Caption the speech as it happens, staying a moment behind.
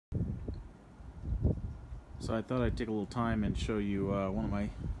So I thought I'd take a little time and show you one of my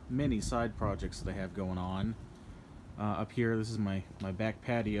many side projects that I have going on. Up here, this is my back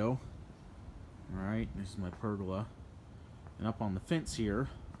patio. Alright, this is my pergola. And up on the fence here,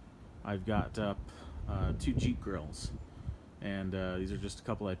 I've got up 2 Jeep grills. And these are just a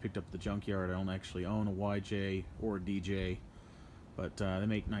couple I picked up at the junkyard. I don't actually own a YJ or a DJ, but they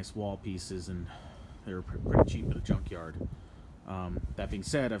make nice wall pieces and they're pretty cheap at a junkyard. That being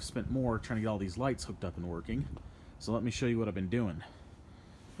said, I've spent more trying to get all these lights hooked up and working. So let me show you what I've been doing.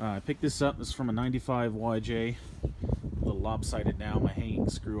 I picked this up. This is from a 95 YJ. A little lopsided now. My hanging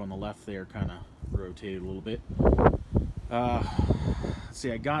screw on the left there kind of rotated a little bit. Let's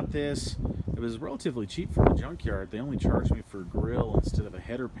see, I got this. It was relatively cheap from the junkyard. They only charged me for a grill instead of a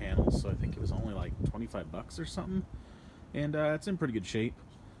header panel, so I think it was only like 25 bucks or something. And it's in pretty good shape.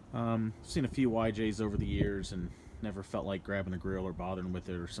 I've seen a few YJs over the years and never felt like grabbing a grill or bothering with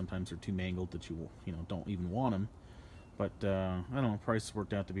it, or sometimes they're too mangled that you don't even want them. But I don't know, price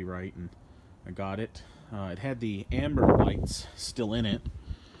worked out to be right, and I got it. It had the amber lights still in it,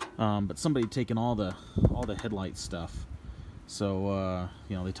 but somebody had taken all the headlight stuff. So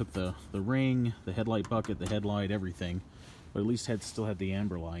they took the ring, the headlight bucket, the headlight, everything, but at least still had the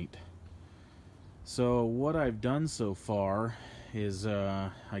amber light. So what I've done so far is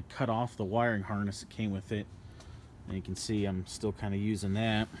I cut off the wiring harness that came with it. And you can see I'm still kind of using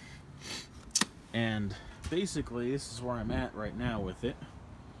that. And basically this is where I'm at right now with it.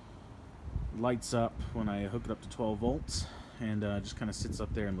 Lights up when I hook it up to 12 volts and just kind of sits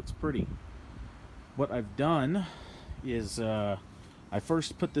up there and looks pretty. What I've done is I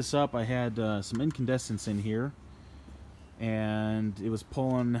first put this up. I had some incandescents in here and it was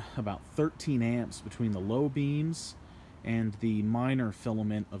pulling about 13 amps between the low beams and the minor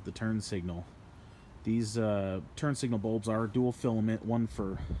filament of the turn signal. These turn signal bulbs are dual filament, one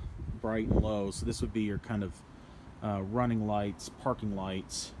for bright and low, so this would be your kind of running lights, parking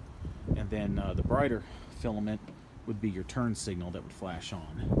lights, and then the brighter filament would be your turn signal that would flash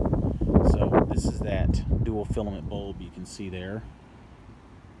on. So this is that dual filament bulb you can see there.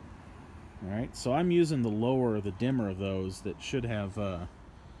 Alright, so I'm using the lower, the dimmer of those that should have a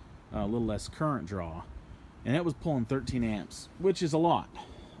little less current draw. And that was pulling 13 amps, which is a lot.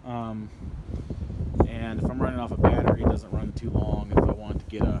 And if I'm running off a battery, it doesn't run too long. If I want to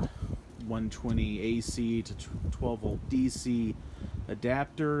get a 120 AC to 12 volt DC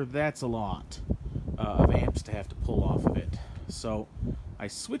adapter, that's a lot of amps to have to pull off of it. So I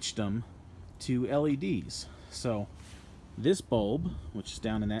switched them to LEDs. So this bulb, which is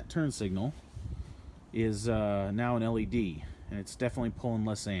down in that turn signal, is now an LED, and it's definitely pulling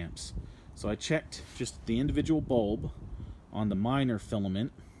less amps. So I checked just the individual bulb on the minor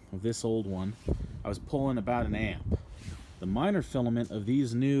filament of this old one. I was pulling about an amp. The minor filament of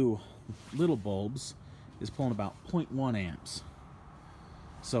these new little bulbs is pulling about 0.1 amps.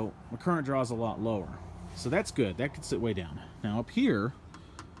 So my current draw is a lot lower. So that's good. That could sit way down. Now up here,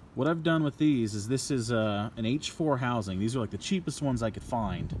 what I've done with these is this is an H4 housing. These are like the cheapest ones I could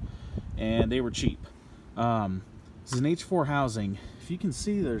find, and they were cheap. This is an H4 housing. If you can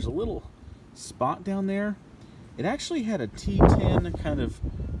see, there's a little spot down there. It actually had a T10 kind of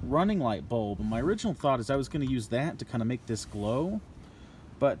running light bulb, and my original thought is I was going to use that to kind of make this glow,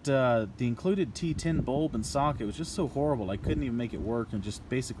 but the included T10 bulb and socket was just so horrible I couldn't even make it work, and just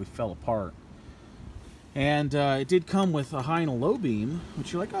basically fell apart. And it did come with a high and a low beam,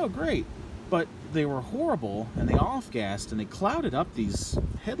 which you're like, oh great, but they were horrible, and they off-gassed, and they clouded up these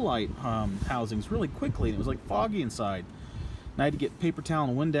headlight housings really quickly, and it was like foggy inside. And I had to get paper towel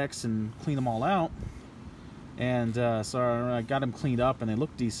and Windex and clean them all out. And so I got them cleaned up and they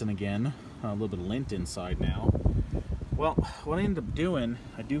look decent again. A little bit of lint inside now. Well, what I ended up doing,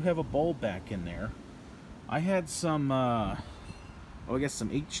 I do have a bulb back in there. I had some, I guess some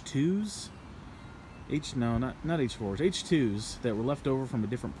H2s? No, not H4s, H2s that were left over from a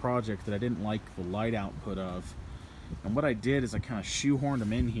different project that I didn't like the light output of. And what I did is I kind of shoehorned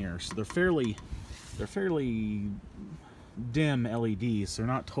them in here. So they're fairly dim LEDs, so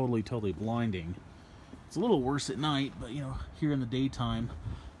they're not totally blinding. It's a little worse at night, but here in the daytime,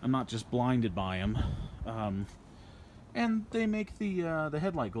 I'm not just blinded by them. And they make the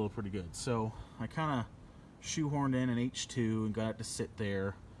headlight glow pretty good. So I kind of shoehorned in an H2 and got it to sit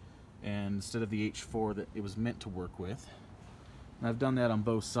there, and instead of the H4 that it was meant to work with. And I've done that on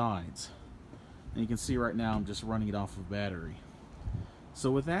both sides. And you can see right now I'm just running it off of battery.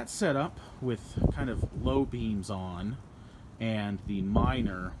 So with that set up, with kind of low beams on, and the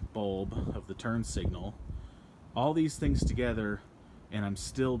minor bulb of the turn signal, all these things together, and I'm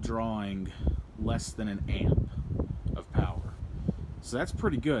still drawing less than an amp of power. So that's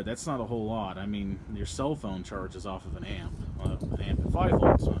pretty good. That's not a whole lot. I mean, your cell phone charges off of an amp. An amp at 5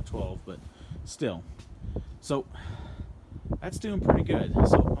 volts, not 12, but still. So that's doing pretty good.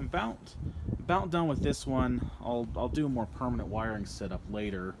 So I'm about done with this one. I'll do a more permanent wiring setup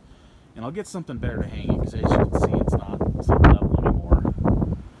later, and I'll get something better to hang it, because as you can see, it's not level anymore.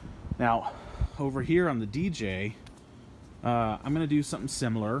 Now, over here on the DJ, I'm going to do something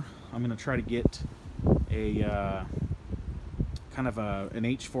similar. I'm going to try to get a kind of an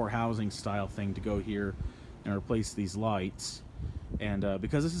H4 housing style thing to go here and replace these lights. And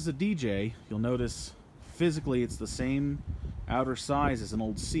because this is a DJ, you'll notice physically it's the same outer size as an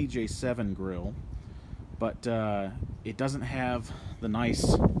old CJ7 grill, but it doesn't have the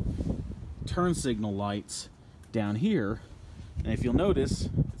nice turn signal lights down here. And if you'll notice,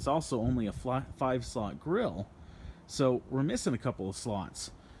 it's also only a 5-slot grill, so we're missing a couple of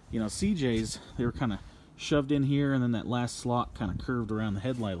slots. You know, CJs, they were kind of shoved in here, and then that last slot kind of curved around the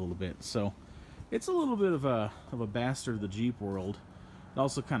headlight a little bit. So it's a little bit of a bastard of the Jeep world. It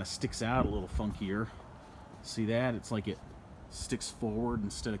also kind of sticks out a little funkier. See that? It's like it sticks forward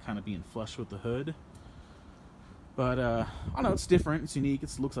instead of kind of being flush with the hood. But I don't know, it's different, it's unique,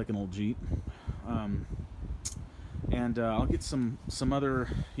 it looks like an old Jeep. I'll get some other,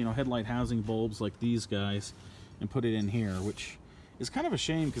 you know, headlight housing bulbs like these guys and put it in here, which is kind of a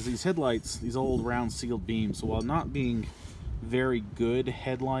shame, because these headlights, these old round sealed beams, so while not being very good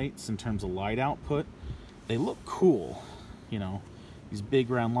headlights in terms of light output, they look cool, you know, these big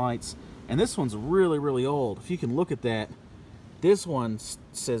round lights. And this one's really, really old. If you can look at that, this one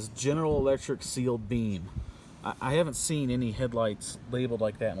says General Electric sealed beam. I haven't seen any headlights labeled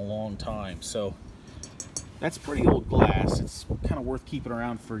like that in a long time, so that's pretty old glass. It's kind of worth keeping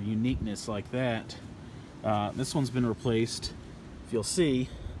around for uniqueness like that. This one's been replaced. If you'll see,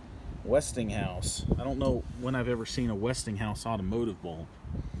 Westinghouse. I don't know when I've ever seen a Westinghouse automotive bulb.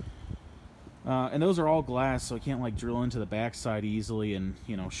 And those are all glass, so I can't like drill into the backside easily and,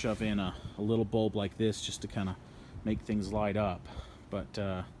 you know, shove in a little bulb like this just to kind of make things light up. But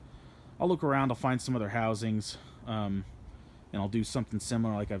I'll look around, I'll find some other housings, and I'll do something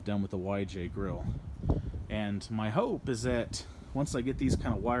similar like I've done with the YJ grill. And my hope is that once I get these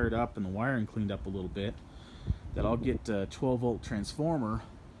kind of wired up and the wiring cleaned up a little bit, that I'll get a 12-volt transformer,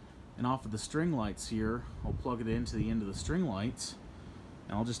 and off of the string lights here, I'll plug it into the end of the string lights,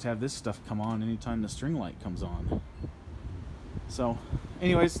 and I'll just have this stuff come on anytime the string light comes on. So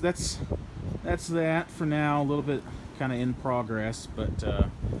anyways, that's that for now. A little bit kind of in progress, but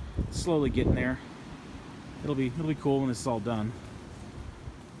slowly getting there. It'll be cool when this is all done.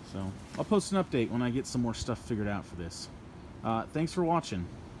 So I'll post an update when I get some more stuff figured out for this. Thanks for watching.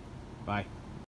 Bye.